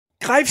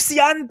Greif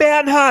sie an,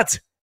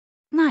 Bernhard!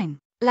 Nein,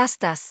 lass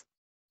das.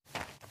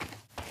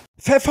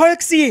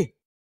 Verfolg sie!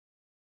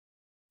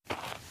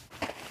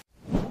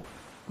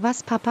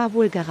 Was Papa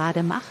wohl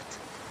gerade macht?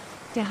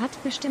 Der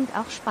hat bestimmt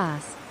auch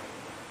Spaß.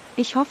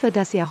 Ich hoffe,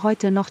 dass er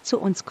heute noch zu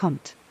uns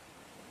kommt.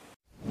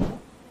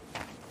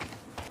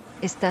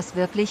 Ist das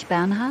wirklich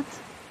Bernhard?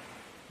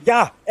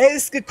 Ja, er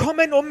ist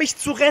gekommen, um mich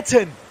zu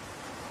retten.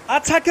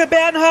 Attacke,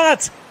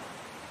 Bernhard!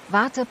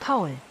 Warte,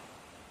 Paul.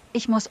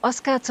 Ich muss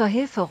Oskar zur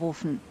Hilfe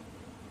rufen.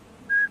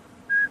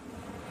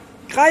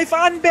 Greif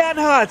an,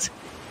 Bernhard!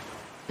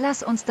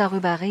 Lass uns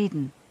darüber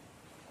reden.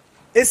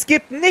 Es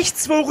gibt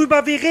nichts,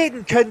 worüber wir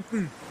reden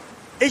könnten.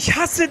 Ich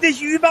hasse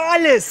dich über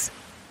alles.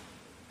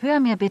 Hör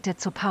mir bitte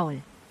zu,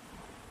 Paul.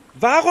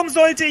 Warum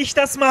sollte ich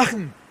das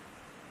machen?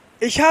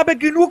 Ich habe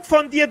genug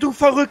von dir, du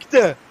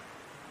Verrückte.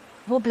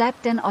 Wo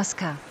bleibt denn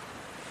Oskar?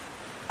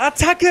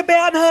 Attacke,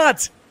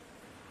 Bernhard!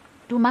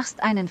 Du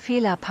machst einen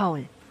Fehler,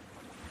 Paul.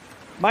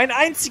 Mein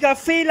einziger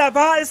Fehler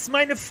war es,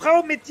 meine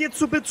Frau mit dir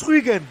zu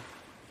betrügen.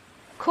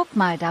 Guck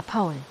mal da,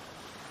 Paul.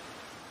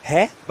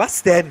 Hä?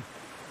 Was denn?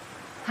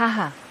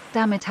 Haha,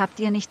 damit habt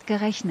ihr nicht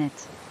gerechnet.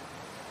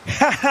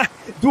 Haha,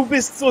 du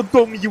bist so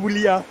dumm,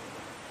 Julia.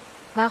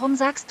 Warum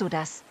sagst du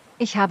das?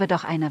 Ich habe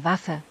doch eine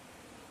Waffe.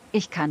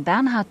 Ich kann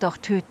Bernhard doch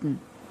töten.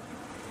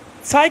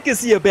 Zeig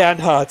es ihr,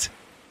 Bernhard.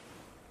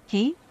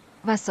 Hi?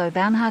 Was soll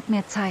Bernhard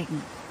mir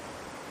zeigen?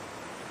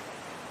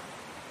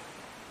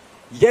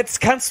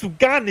 Jetzt kannst du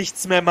gar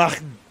nichts mehr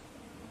machen.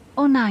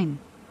 Oh nein,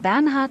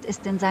 Bernhard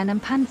ist in seinem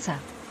Panzer.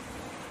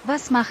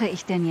 Was mache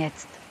ich denn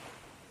jetzt?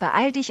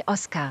 Beeil dich,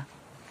 Oskar.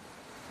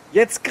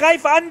 Jetzt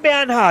greif an,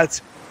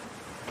 Bernhard.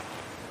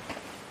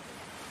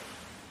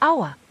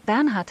 Aua,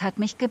 Bernhard hat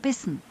mich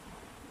gebissen.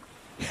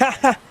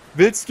 Haha,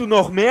 willst du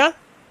noch mehr?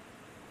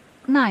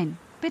 Nein,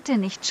 bitte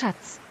nicht,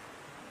 Schatz.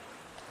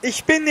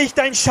 Ich bin nicht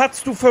dein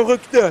Schatz, du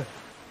Verrückte.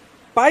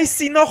 Beiß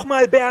sie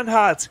nochmal,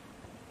 Bernhard.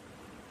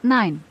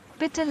 Nein,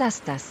 bitte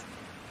lass das.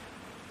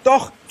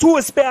 Doch, tu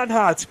es,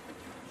 Bernhard.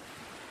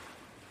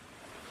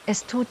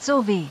 Es tut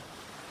so weh.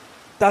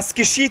 Das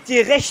geschieht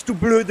dir recht, du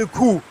blöde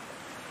Kuh.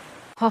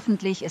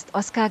 Hoffentlich ist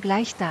Oskar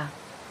gleich da.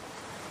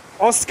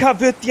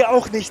 Oskar wird dir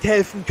auch nicht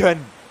helfen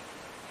können.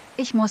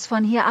 Ich muss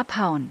von hier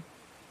abhauen.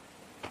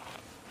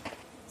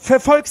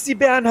 Verfolg sie,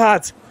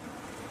 Bernhard.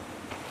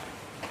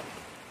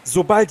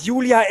 Sobald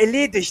Julia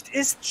erledigt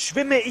ist,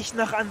 schwimme ich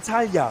nach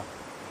Antalya.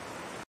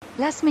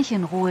 Lass mich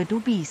in Ruhe, du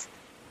Biest.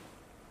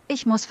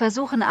 Ich muss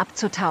versuchen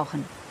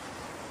abzutauchen.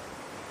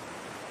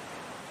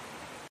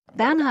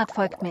 Bernhard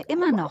folgt mir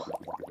immer noch.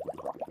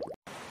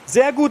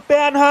 Sehr gut,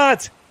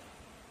 Bernhard.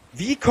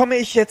 Wie komme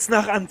ich jetzt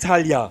nach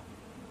Antalya?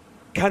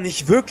 Kann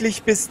ich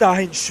wirklich bis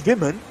dahin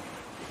schwimmen?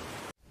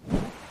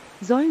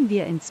 Sollen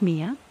wir ins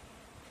Meer?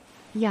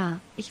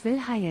 Ja, ich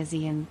will Haie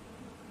sehen.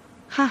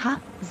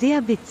 Haha,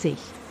 sehr witzig.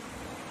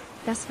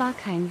 Das war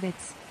kein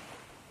Witz.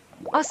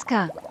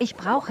 Oskar, ich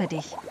brauche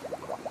dich.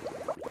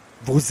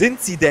 Wo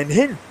sind sie denn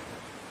hin?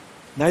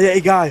 Naja,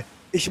 egal.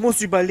 Ich muss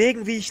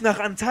überlegen, wie ich nach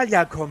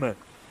Antalya komme.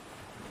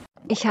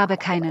 Ich habe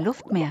keine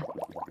Luft mehr.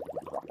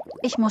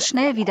 Ich muss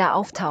schnell wieder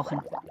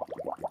auftauchen.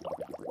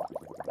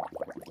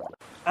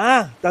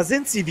 Ah, da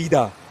sind sie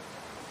wieder.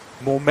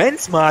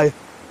 Moment mal.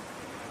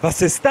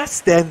 Was ist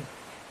das denn?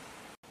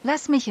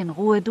 Lass mich in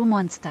Ruhe, du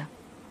Monster.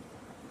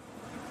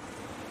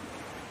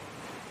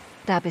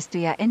 Da bist du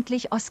ja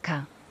endlich,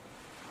 Oskar.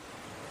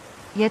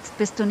 Jetzt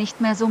bist du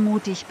nicht mehr so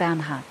mutig,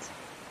 Bernhard.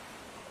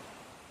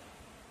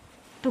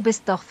 Du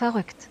bist doch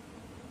verrückt.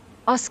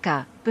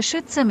 Oskar,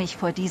 beschütze mich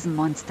vor diesem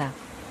Monster.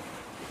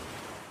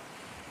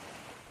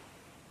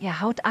 Er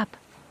haut ab.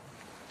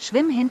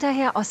 Schwimm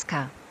hinterher,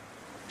 Oskar.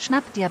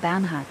 Schnapp dir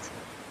Bernhard.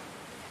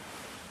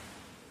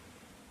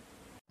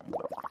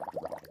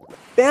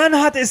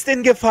 Bernhard ist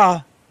in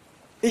Gefahr.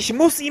 Ich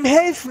muss ihm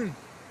helfen.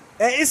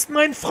 Er ist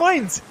mein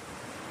Freund.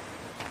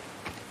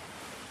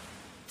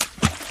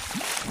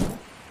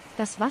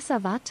 Das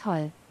Wasser war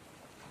toll.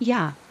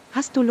 Ja,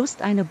 hast du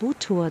Lust, eine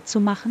Boottour zu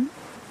machen?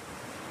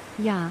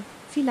 Ja,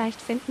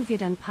 vielleicht finden wir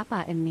dann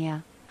Papa im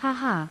Meer.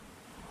 Haha.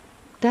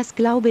 Das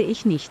glaube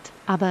ich nicht,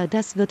 aber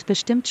das wird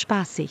bestimmt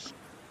spaßig.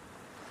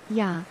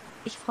 Ja,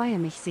 ich freue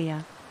mich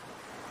sehr.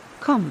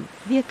 Komm,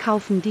 wir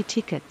kaufen die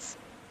Tickets.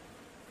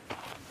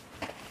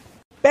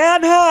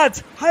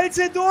 Bernhard,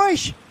 halte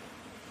durch!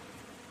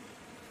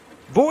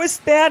 Wo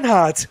ist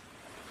Bernhard?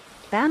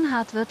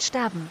 Bernhard wird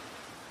sterben.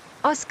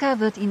 Oskar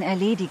wird ihn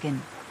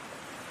erledigen.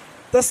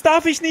 Das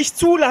darf ich nicht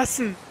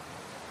zulassen.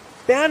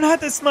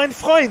 Bernhard ist mein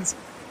Freund.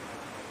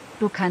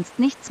 Du kannst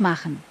nichts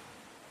machen.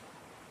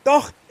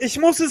 Doch, ich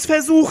muss es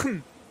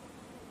versuchen.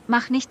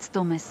 Mach nichts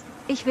Dummes.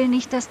 Ich will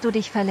nicht, dass du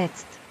dich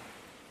verletzt.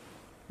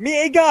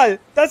 Mir egal,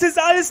 das ist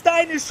alles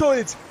deine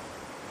Schuld.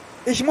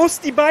 Ich muss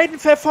die beiden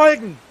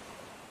verfolgen.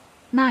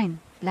 Nein,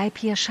 bleib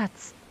hier,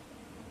 Schatz.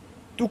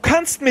 Du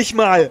kannst mich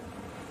mal.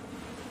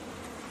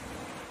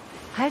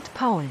 Halt,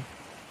 Paul.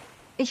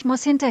 Ich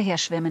muss hinterher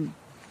schwimmen.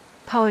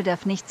 Paul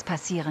darf nichts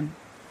passieren.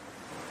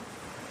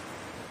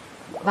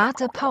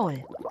 Warte,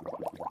 Paul.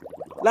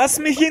 Lass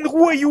mich in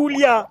Ruhe,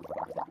 Julia.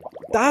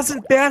 Da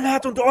sind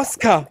Bernhard und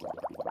Oskar.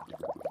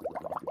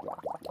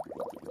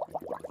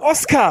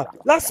 Oskar,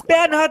 lass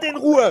Bernhard in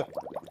Ruhe!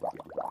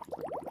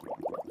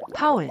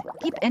 Paul,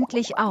 gib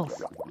endlich auf.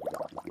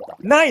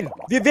 Nein,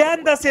 wir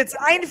werden das jetzt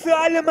ein für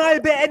alle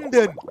Mal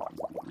beenden.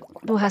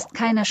 Du hast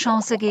keine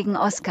Chance gegen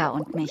Oskar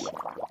und mich.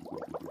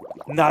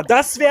 Na,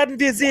 das werden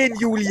wir sehen,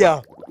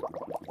 Julia.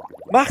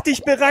 Mach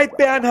dich bereit,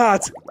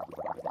 Bernhard.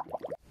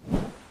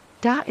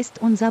 Da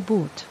ist unser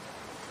Boot.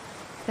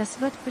 Das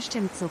wird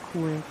bestimmt so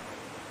cool.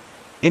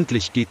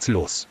 Endlich geht's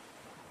los.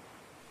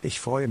 Ich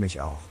freue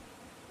mich auch.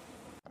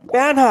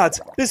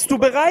 Bernhard, bist du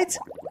bereit?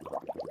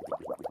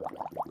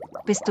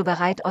 Bist du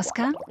bereit,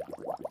 Oskar?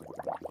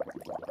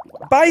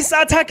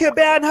 Beißattacke,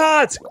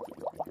 Bernhard!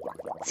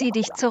 Zieh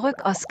dich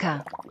zurück,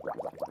 Oskar.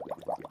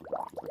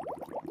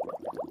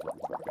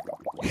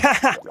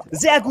 Haha,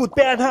 sehr gut,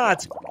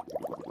 Bernhard.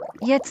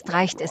 Jetzt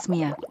reicht es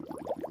mir.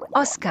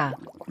 Oskar,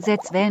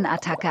 setz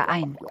Wellenattacke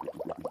ein.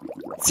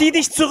 Zieh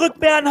dich zurück,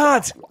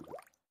 Bernhard.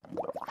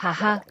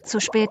 Haha, zu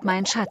spät,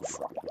 mein Schatz.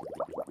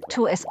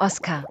 Tu es,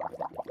 Oskar.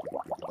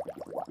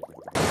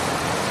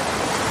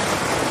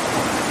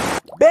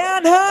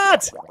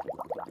 Bernhard!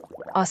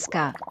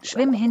 Oskar,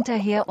 schwimm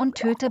hinterher und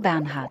töte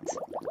Bernhard.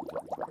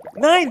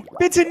 Nein,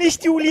 bitte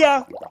nicht,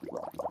 Julia.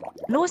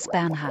 Los,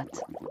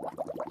 Bernhard.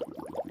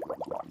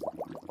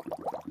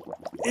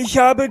 Ich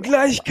habe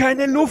gleich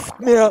keine Luft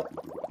mehr.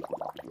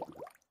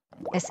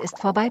 Es ist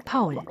vorbei,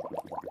 Paul.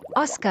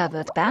 Oskar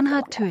wird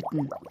Bernhard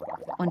töten.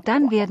 Und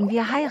dann werden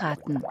wir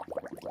heiraten.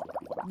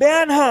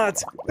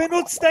 Bernhard,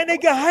 benutz deine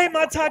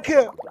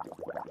Geheimattacke.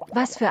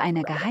 Was für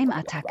eine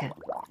Geheimattacke.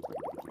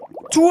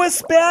 Tu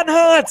es,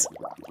 Bernhard.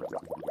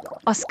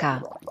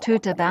 Oskar,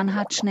 töte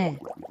Bernhard schnell.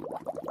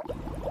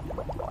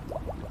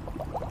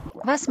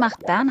 Was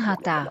macht Bernhard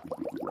da?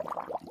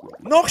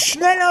 Noch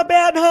schneller,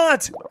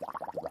 Bernhard.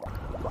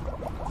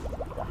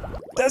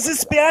 Das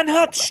ist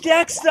Bernhards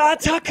stärkste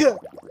Attacke.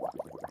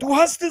 Du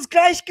hast es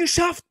gleich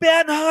geschafft,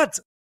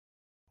 Bernhard.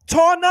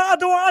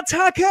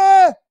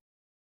 Tornado-Attacke!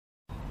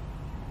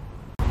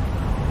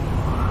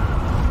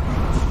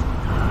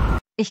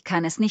 Ich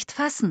kann es nicht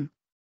fassen.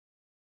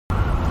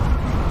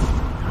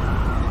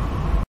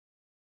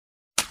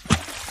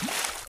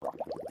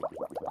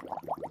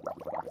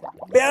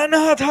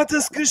 Bernhard hat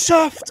es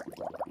geschafft.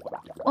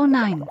 Oh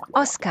nein,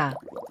 Oskar.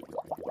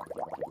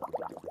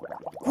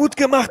 Gut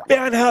gemacht,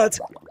 Bernhard.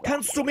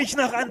 Kannst du mich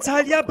nach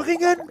Antalya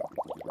bringen?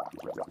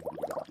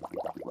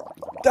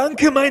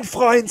 Danke, mein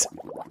Freund.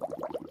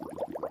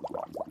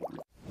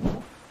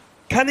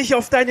 Kann ich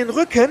auf deinen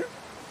Rücken?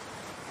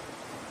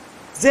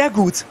 Sehr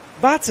gut.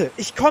 Warte,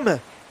 ich komme.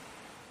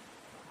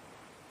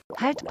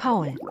 Halt,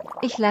 Paul.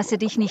 Ich lasse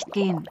dich nicht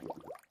gehen.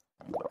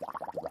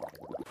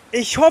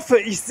 Ich hoffe,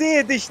 ich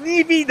sehe dich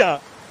nie wieder.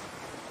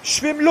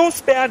 Schwimm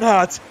los,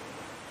 Bernhard.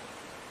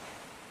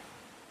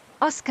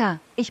 Oskar,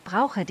 ich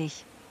brauche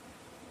dich.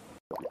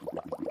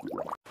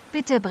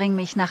 Bitte bring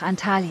mich nach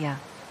Antalya.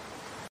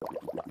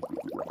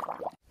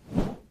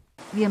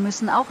 Wir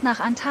müssen auch nach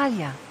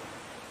Antalya.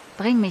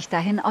 Bring mich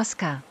dahin,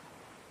 Oskar.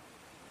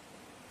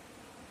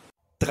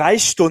 3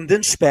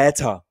 Stunden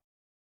später.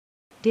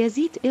 Der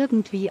sieht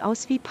irgendwie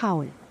aus wie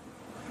Paul.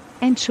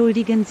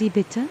 Entschuldigen Sie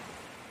bitte?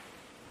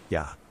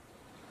 Ja,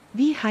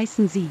 Wie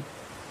heißen Sie?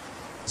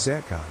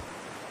 Serka.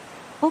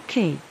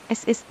 Okay,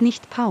 es ist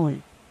nicht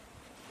Paul.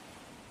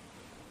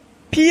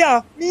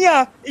 Pia,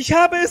 Mia, ich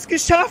habe es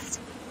geschafft.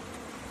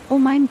 Oh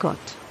mein Gott.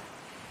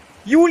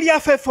 Julia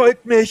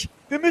verfolgt mich.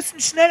 Wir müssen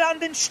schnell an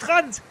den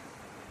Strand.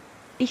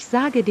 Ich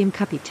sage dem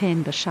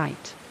Kapitän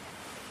Bescheid.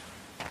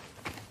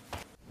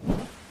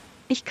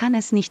 Ich kann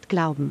es nicht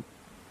glauben.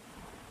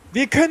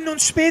 Wir können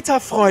uns später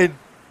freuen.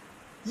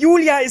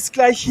 Julia ist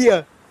gleich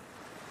hier.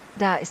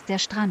 Da ist der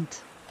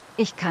Strand.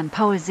 Ich kann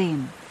Paul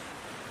sehen.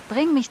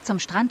 Bring mich zum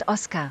Strand,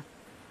 Oskar.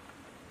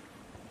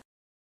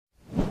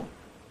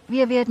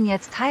 Wir werden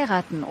jetzt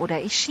heiraten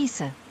oder ich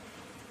schieße.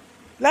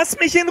 Lass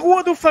mich in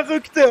Ruhe, du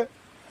Verrückte.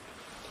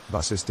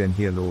 Was ist denn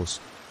hier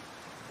los?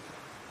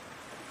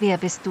 Wer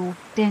bist du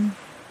denn?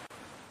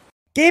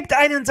 Gebt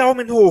einen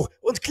Daumen hoch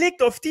und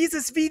klickt auf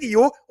dieses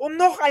Video, um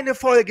noch eine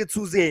Folge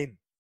zu sehen.